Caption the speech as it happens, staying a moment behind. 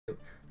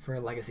for a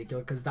legacy kill,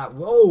 because that,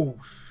 whoa,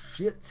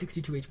 shit,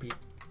 62 HP.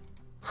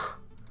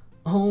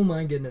 Oh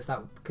my goodness,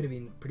 that could have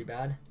been pretty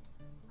bad.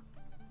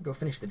 Go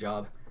finish the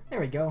job. There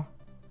we go.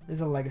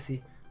 There's a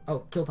legacy. Oh,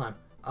 kill time.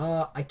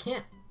 I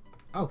can't.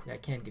 Oh, yeah, I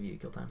can give you a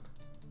kill time.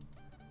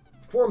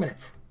 4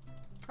 minutes.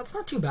 That's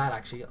not too bad,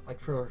 actually, like,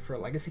 for a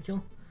legacy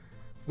kill.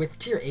 With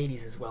tier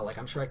 80s as well, like,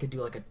 I'm sure I could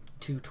do, like, a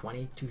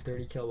 220,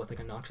 230 kill with, like,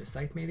 a Noxious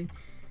Scythe, maybe.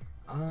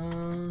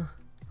 Oh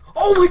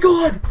my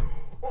god!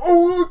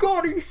 Oh my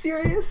god, are you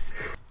serious?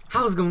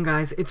 How's it going,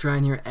 guys? It's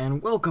Ryan here,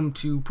 and welcome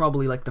to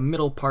probably, like, the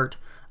middle part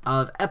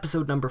of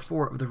episode number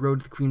 4 of the Road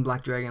to the Queen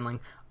Black Dragonling.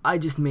 I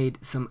just made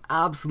some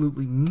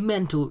absolutely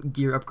mental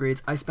gear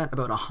upgrades. I spent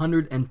about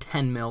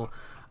 110 mil,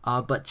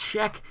 but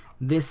check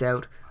this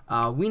out.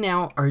 We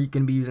now are going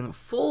to be using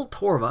full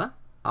Torva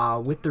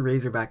with the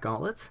Razorback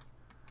gauntlets.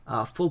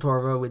 Full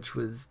Torva, which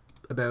was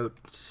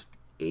about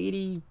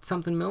 80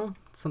 something mil,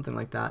 something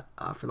like that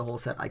for the whole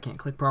set. I can't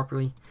click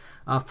properly.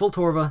 Full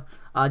Torva,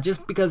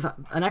 just because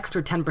an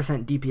extra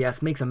 10%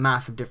 DPS makes a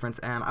massive difference,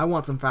 and I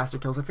want some faster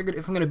kills. I figured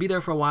if I'm going to be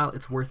there for a while,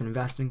 it's worth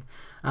investing.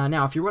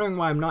 Now, if you're wondering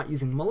why I'm not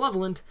using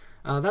Malevolent,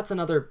 that's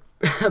another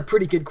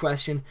pretty good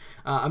question.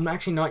 I'm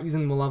actually not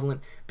using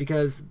Malevolent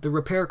because the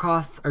repair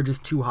costs are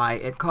just too high.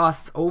 It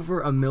costs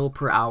over $1 mil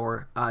per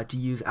hour to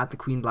use at the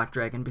Queen Black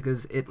Dragon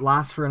because it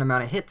lasts for an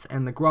amount of hits,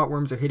 and the grot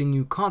worms are hitting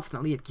you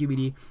constantly at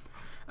QBD.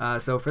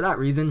 So for that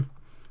reason,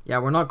 yeah,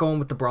 we're not going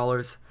with the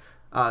brawlers.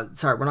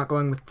 Sorry, we're not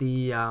going with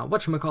the,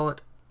 whatchamacallit,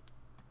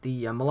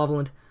 the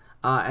Malevolent.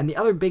 And the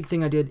other big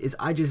thing I did is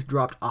I just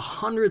dropped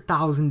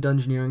 100,000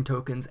 Dungeoneering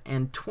tokens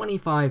and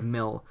 25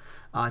 mil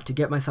to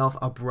get myself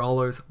a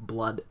Brawler's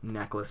Blood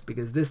necklace,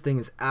 because this thing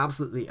is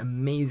absolutely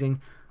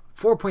amazing.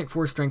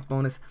 4.4 strength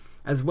bonus,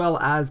 as well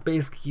as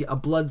basically a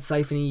blood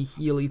siphony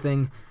healy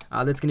thing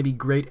that's going to be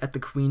great at the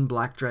Queen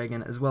Black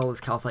Dragon, as well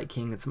as Calphite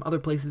King and some other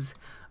places.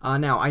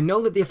 Now, I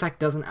know that the effect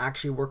doesn't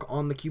actually work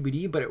on the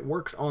QBD, but it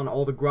works on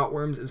all the grot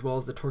worms as well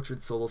as the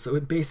tortured souls, so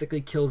it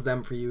basically kills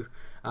them for you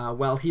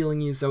while healing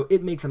you, so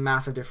it makes a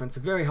massive difference.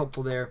 Very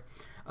helpful there.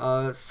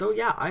 So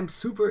yeah, I'm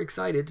super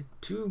excited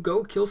to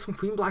go kill some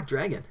Queen Black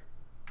Dragon.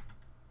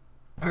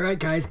 Alright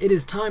guys, it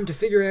is time to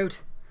figure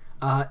out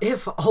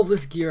if all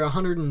this gear,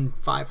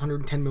 105,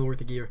 110 mil worth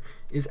of gear,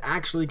 is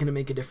actually going to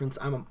make a difference.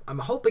 I'm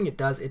hoping it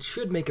does. It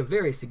should make a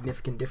very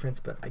significant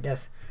difference, but I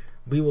guess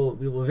we will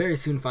very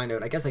soon find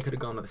out. I guess I could have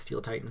gone with a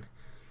Steel Titan.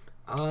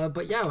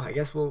 But yeah, I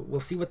guess we'll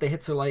see what the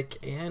hits are like,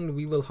 and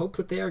we will hope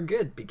that they are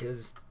good,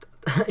 because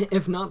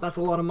if not, that's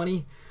a lot of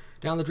money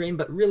down the drain.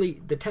 But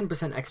really, the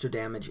 10% extra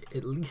damage,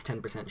 at least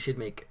 10%, should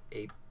make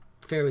a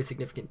fairly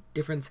significant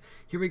difference.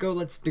 Here we go.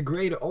 Let's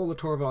degrade all the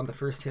Torva on the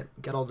first hit.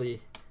 Get all the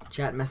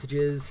chat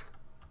messages.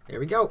 There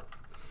we go.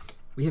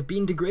 We have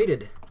been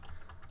degraded.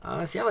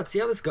 So yeah, let's see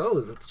how this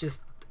goes. Let's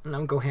just, you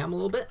know, go ham a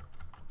little bit.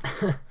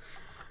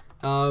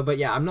 But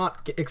yeah, I'm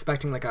not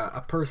expecting like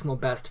a personal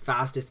best,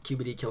 fastest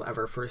QBD kill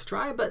ever first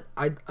try, but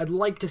I'd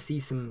like to see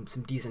some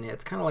decent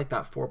hits, kind of like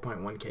that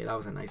 4.1k. That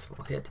was a nice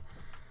little hit.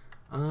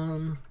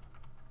 And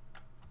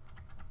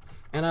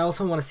I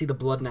also want to see the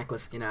blood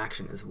necklace in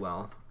action as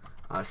well,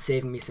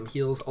 saving me some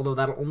heals, although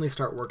that'll only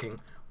start working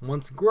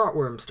once grot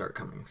worms start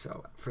coming.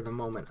 So for the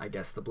moment, I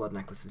guess the blood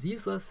necklace is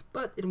useless,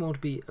 but it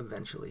won't be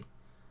eventually.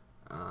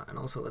 And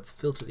also, let's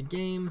filter the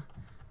game.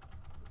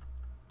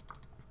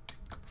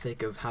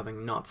 Sake of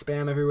having not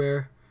spam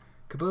everywhere.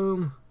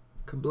 Kaboom,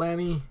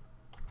 kablammy,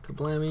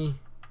 kablammy,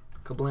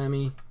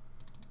 kablammy,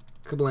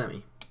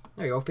 kablammy.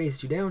 There you go, phase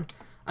 2 down.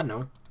 I don't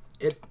know.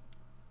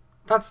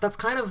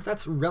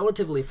 That's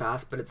relatively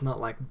fast, but it's not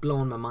like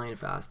blowing my mind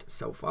fast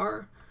so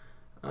far.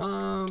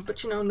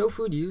 But you know, no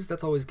food used,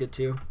 that's always good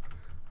too.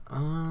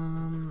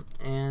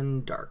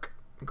 And dark.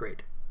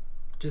 Great.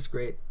 Just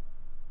great.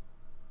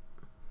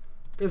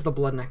 There's the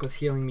blood necklace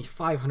healing me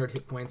 500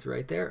 hit points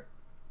right there.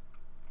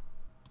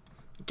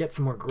 Get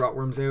some more grot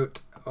worms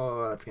out.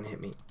 Oh, that's gonna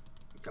hit me.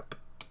 Yep.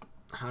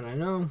 How did I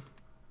know?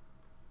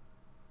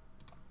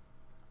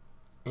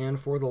 And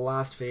for the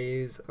last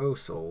phase, oh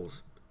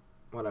souls.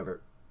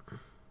 Whatever.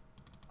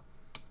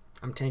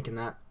 I'm tanking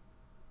that.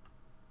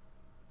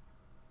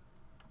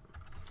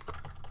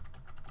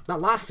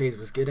 That last phase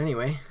was good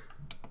anyway.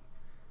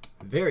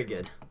 Very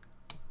good.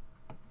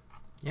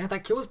 Yeah,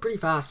 that kill was pretty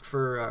fast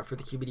for the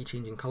QBD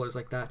changing colors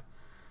like that.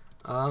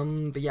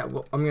 But yeah,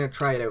 well, I'm gonna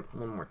try it out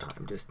one more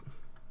time, just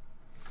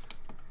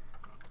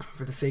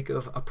for the sake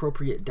of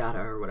appropriate data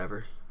or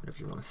whatever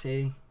you want to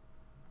say.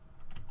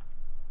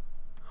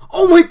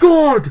 Oh my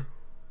god!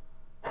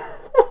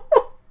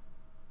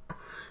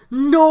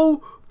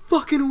 No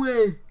fucking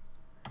way!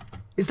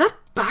 Is that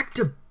back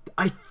to...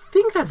 I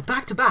think that's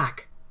back to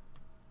back.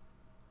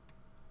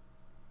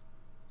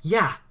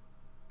 Yeah.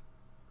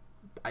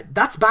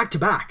 That's back to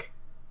back.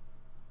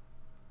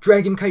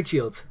 Dragon Kite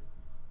Shields.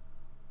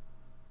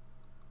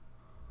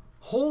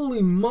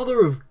 Holy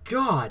mother of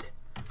God.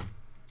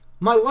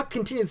 My luck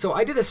continued. So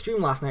I did a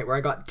stream last night where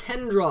I got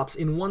 10 drops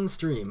in one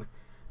stream.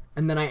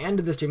 And then I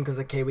ended the stream because,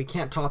 okay, we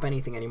can't top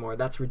anything anymore.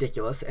 That's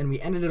ridiculous. And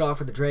we ended it off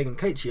with a Dragon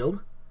Kite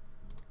Shield.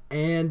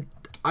 And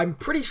I'm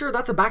pretty sure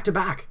that's a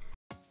back-to-back.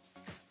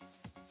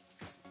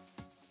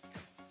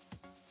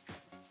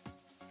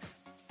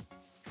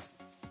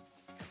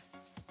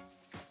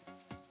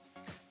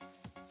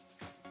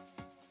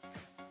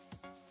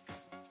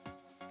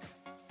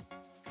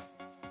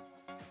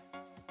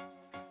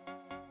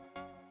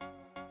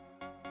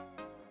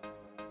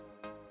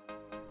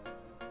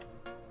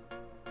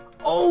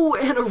 Oh,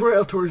 and a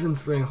Royal Torsion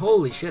Spring.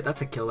 Holy shit,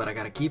 that's a kill that I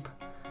gotta keep.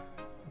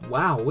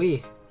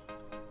 Wow-wee.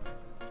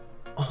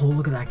 Oh,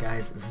 look at that,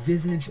 guys.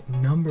 Visage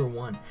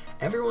 #1.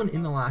 Everyone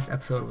in the last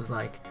episode was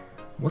like,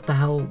 what the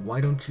hell, why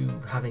don't you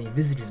have any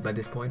visages by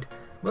this point?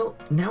 Well,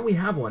 now we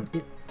have one.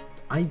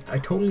 I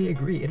totally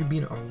agree. It had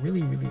been a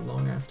really, really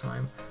long-ass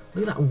time.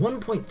 Look at that,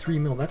 1.3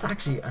 mil. That's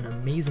actually an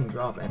amazing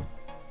drop. And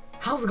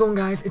how's it going,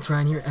 guys? It's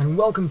Ryan here, and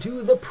welcome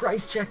to the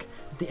price check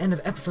at the end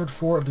of episode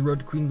 4 of the Road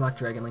to Queen Black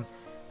Dragonling.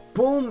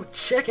 Boom!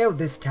 Check out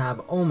this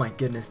tab. Oh my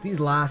goodness, these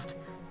last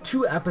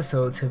 2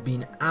 episodes have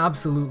been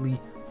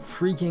absolutely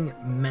freaking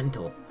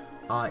mental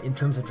in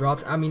terms of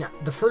drops. I mean,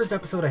 the first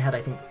episode I had,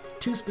 I think,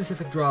 2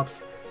 specific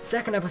drops.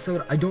 Second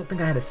episode, I don't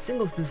think I had a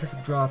single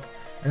specific drop.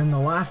 And then the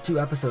last 2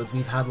 episodes,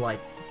 we've had like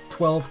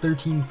 12,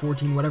 13,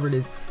 14, whatever it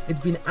is.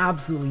 It's been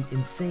absolutely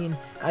insane.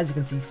 As you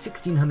can see,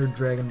 1600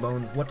 dragon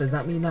bones. What does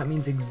that mean? That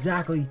means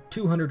exactly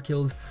 200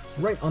 kills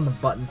right on the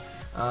button.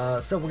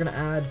 So we're gonna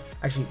add,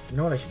 actually, you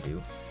know what I should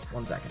do?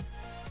 1 second.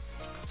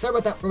 Sorry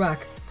about that, we're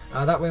back.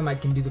 That way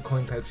Mike can do the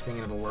coin pouch thing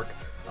and it'll work.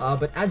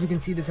 But as you can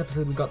see, this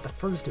episode we got the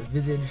first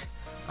Visage.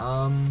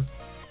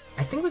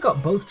 I think we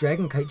got both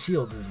Dragon Kite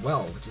shields as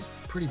well, which is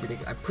pretty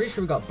ridiculous. I'm pretty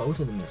sure we got both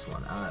of them this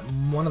one.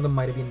 One of them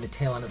might have been the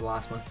tail end of the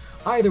last one.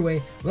 Either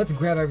way, let's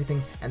grab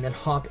everything and then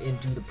hop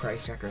into the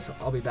price checker, so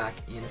I'll be back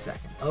in a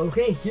second.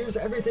 Okay, here's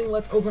everything.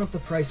 Let's open up the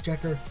price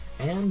checker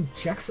and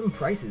check some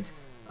prices.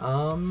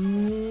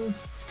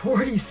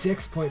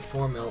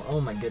 46.4 mil. Oh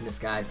my goodness,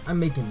 guys. I'm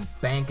making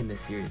bank in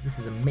this series. This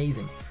is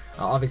amazing.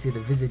 Obviously, the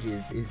Visage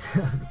is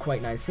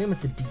quite nice. Same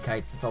with the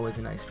DKITES. It's always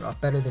a nice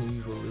drop. Better than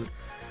usual loot.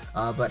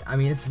 But, I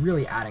mean, it's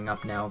really adding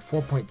up now.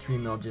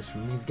 4.3 mil just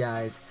from these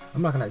guys.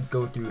 I'm not going to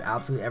go through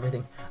absolutely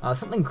everything.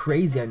 Something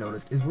crazy I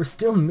noticed is we're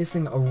still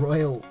missing a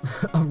royal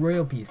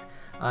piece.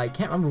 I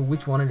can't remember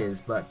which one it is,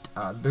 but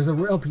there's a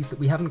royal piece that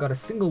we haven't got a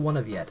single one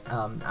of yet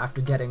after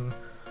getting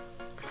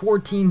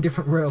 14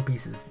 different royal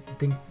pieces. I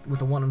think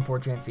with a 1 in 4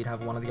 chance you'd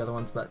have one of the other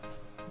ones, but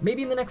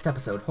maybe in the next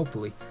episode,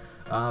 hopefully.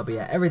 But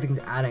yeah, everything's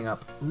adding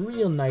up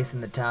real nice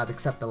in the tab,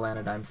 except the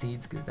Lanodime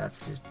seeds, because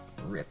that's just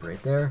rip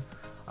right there.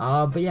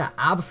 But yeah,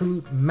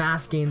 absolute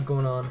mass gains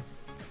going on.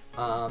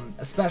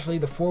 Especially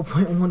the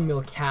 4.1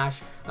 mil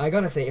cash. I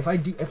gotta say, if I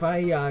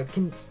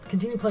can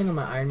continue playing on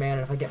my Iron Man,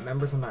 and if I get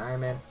members on my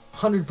Iron Man,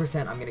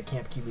 100% I'm gonna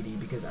camp QBD,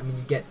 because I mean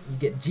you get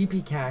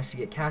GP cash, you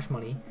get cash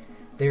money.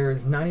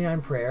 There's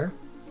 99 prayer,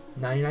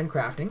 99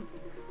 crafting,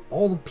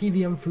 all the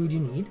PVM food you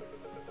need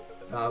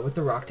with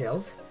the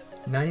rocktails,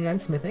 99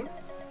 smithing,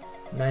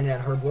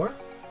 99 herblore,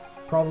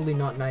 probably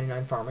not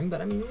 99 farming,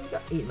 but I mean we've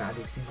got 8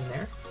 magic seeds in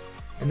there.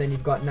 And then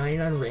you've got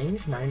 99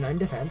 range, 99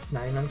 defense,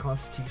 99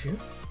 constitution.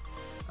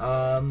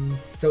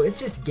 So it's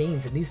just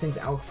gains, and these things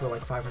alch for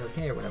like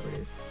 500k or whatever it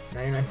is.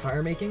 99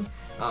 fire making.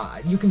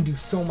 You can do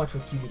so much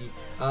with QBD.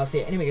 So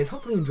yeah, anyway guys,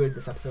 hopefully you enjoyed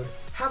this episode.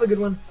 Have a good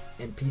one,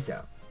 and peace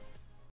out.